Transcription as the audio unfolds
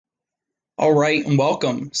All right, and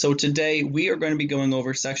welcome. So today we are going to be going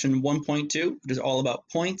over section 1.2, which is all about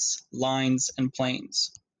points, lines, and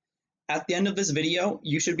planes. At the end of this video,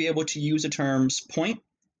 you should be able to use the terms point,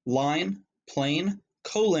 line, plane,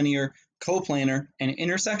 collinear, coplanar, and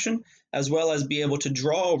intersection, as well as be able to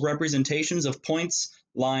draw representations of points,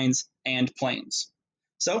 lines, and planes.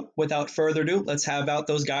 So without further ado, let's have out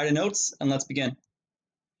those guided notes and let's begin.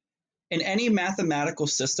 In any mathematical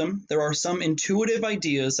system, there are some intuitive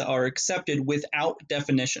ideas that are accepted without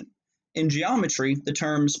definition. In geometry, the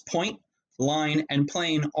terms point, line, and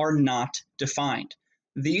plane are not defined.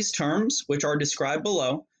 These terms, which are described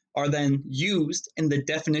below, are then used in the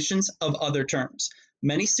definitions of other terms.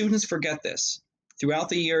 Many students forget this. Throughout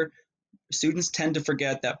the year, students tend to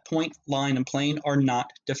forget that point, line, and plane are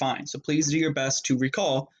not defined. So please do your best to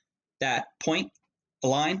recall that point, a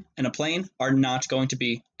line, and a plane are not going to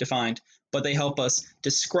be defined, but they help us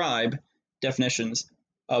describe definitions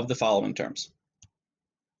of the following terms.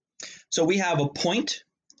 So we have a point.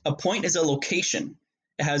 A point is a location.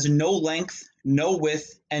 It has no length, no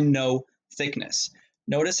width, and no thickness.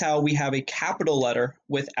 Notice how we have a capital letter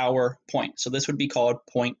with our point. So this would be called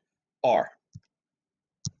point R.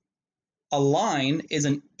 A line is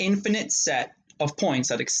an infinite set of points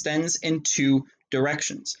that extends in two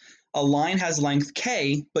directions. A line has length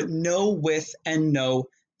k, but no width and no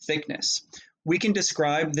thickness. We can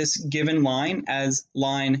describe this given line as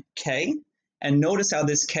line k, and notice how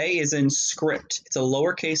this k is in script. It's a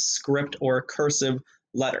lowercase script or a cursive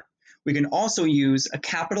letter. We can also use a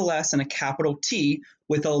capital S and a capital T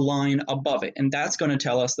with a line above it, and that's going to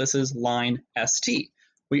tell us this is line ST.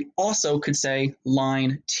 We also could say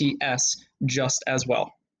line TS just as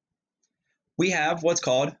well. We have what's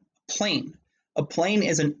called plane. A plane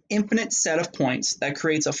is an infinite set of points that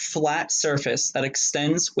creates a flat surface that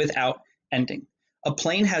extends without ending. A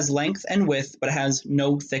plane has length and width, but it has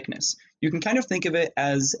no thickness. You can kind of think of it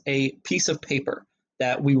as a piece of paper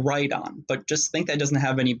that we write on, but just think that doesn't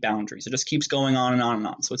have any boundaries. It just keeps going on and on and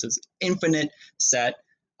on. So it's this infinite set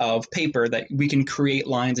of paper that we can create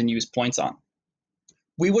lines and use points on.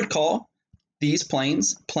 We would call these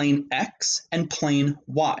planes plane X and plane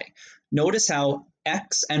Y. Notice how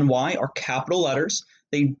X and Y are capital letters.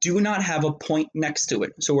 They do not have a point next to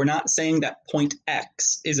it. So we're not saying that point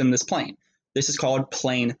X is in this plane. This is called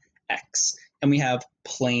plane X. And we have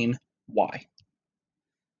plane Y.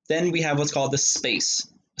 Then we have what's called the space.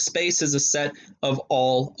 Space is a set of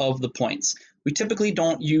all of the points. We typically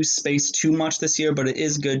don't use space too much this year, but it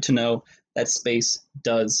is good to know that space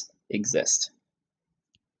does exist.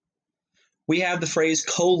 We have the phrase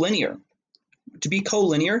collinear. To be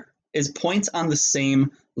collinear is points on the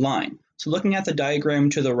same line. So looking at the diagram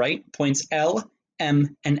to the right, points L,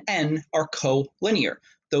 M, and N are collinear.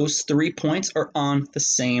 Those 3 points are on the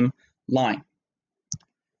same line.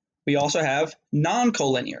 We also have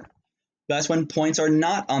non-collinear. That's when points are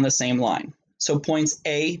not on the same line. So points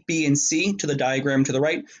A, B, and C to the diagram to the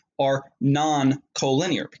right are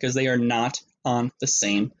non-collinear because they are not on the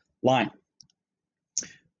same line.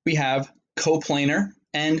 We have coplanar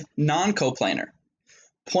and non-coplanar.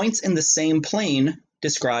 Points in the same plane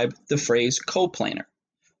describe the phrase coplanar.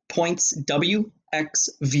 Points W, X,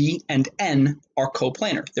 V, and N are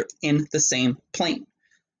coplanar. They're in the same plane.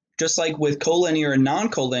 Just like with collinear and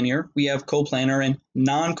non-collinear, we have coplanar and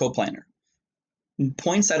non-coplanar.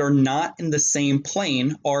 Points that are not in the same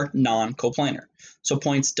plane are non-coplanar. So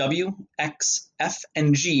points W, X, F,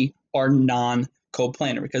 and G are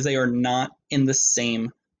non-coplanar because they are not in the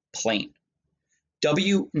same plane.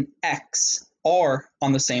 W and X are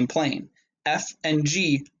on the same plane. F and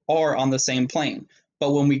G are on the same plane.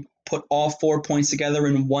 But when we put all 4 points together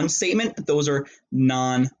in one statement, those are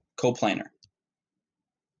non-coplanar.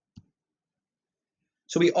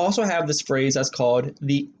 So we also have this phrase that's called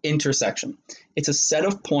the intersection. It's a set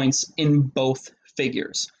of points in both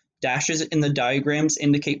figures. Dashes in the diagrams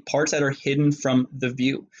indicate parts that are hidden from the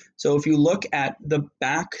view. So if you look at the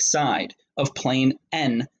back side of plane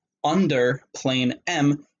N under plane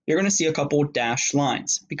M, you're going to see a couple dashed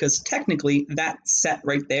lines because technically that set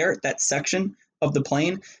right there, that section of the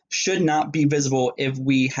plane, should not be visible if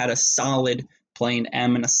we had a solid plane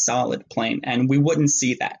M and a solid plane N. We wouldn't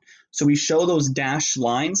see that. So we show those dashed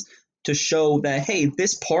lines to show that, hey,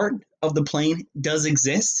 this part of the plane does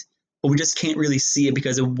exist, but we just can't really see it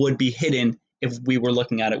because it would be hidden if we were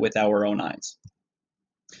looking at it with our own eyes.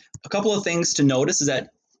 A couple of things to notice is that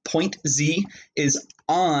point Z is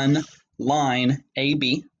on line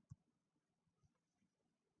AB.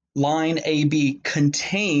 Line AB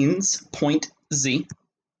contains point Z.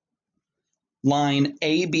 Line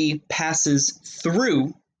AB passes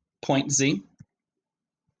through point Z.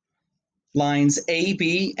 Lines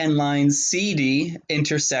AB and lines CD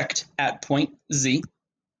intersect at point Z.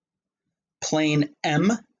 Plane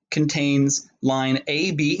M contains line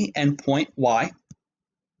AB and point Y.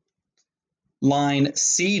 Line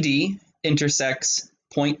CD intersects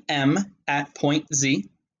point M at point Z,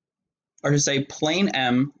 or to say plane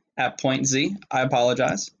M at point Z, I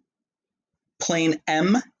apologize. Plane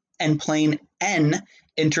M and plane N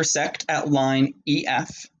intersect at line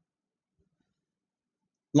EF.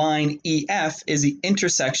 Line EF is the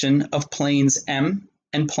intersection of planes M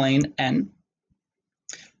and plane N.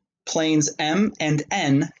 Planes M and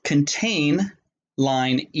N contain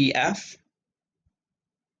line EF.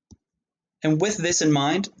 And with this in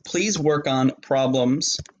mind, please work on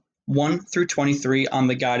problems 1 through 23 on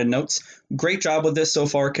the guided notes. Great job with this so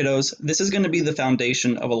far, kiddos. This is going to be the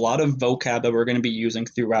foundation of a lot of vocab that we're going to be using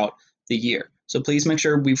throughout the year. So please make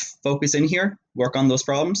sure we focus in here, work on those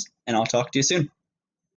problems, and I'll talk to you soon.